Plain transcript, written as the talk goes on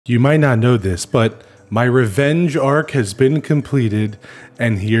You might not know this, but my revenge arc has been completed,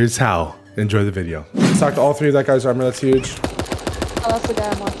 and here's how. Enjoy the video. Stocked all three of that guy's armor, that's huge. Oh, that's the guy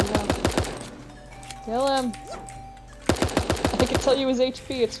I'm watching now. Kill him. I can tell you his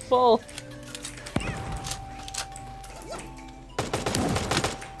HP, it's full.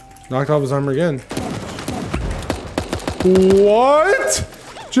 Knocked off his armor again. What?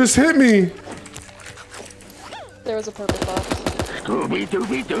 Just hit me. There was a purple box.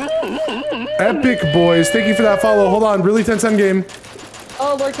 Epic, boys. Thank you for that follow. Hold on. Really tense end game.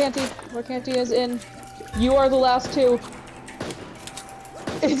 Oh, Lord Canti. Lord Canti is in. You are the last two.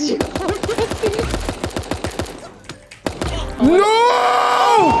 It's you, Lord Canti. No!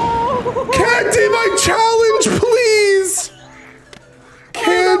 Canti, my challenge, please!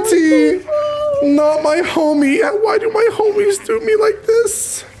 Canti! Not my homie. Why do my homies do me like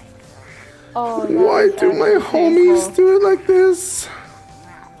this? Oh, why do my homies do it like this?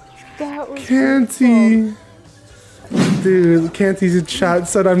 That was Canti. Dude, Canti's in chat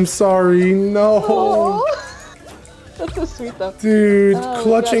said I'm sorry. No. Oh. That's so sweet though. Dude,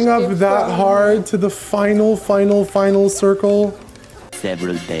 clutching up that hard to the final circle.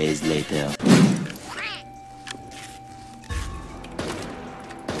 Several days later.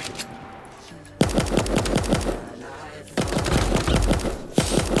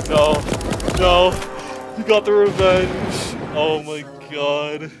 No, you got the revenge. Oh my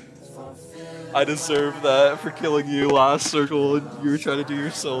god. I deserve that for killing you last circle and you were trying to do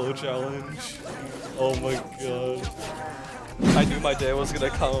your solo challenge. Oh my god. I knew my day was gonna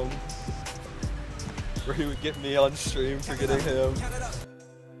come where he would get me on stream for getting him.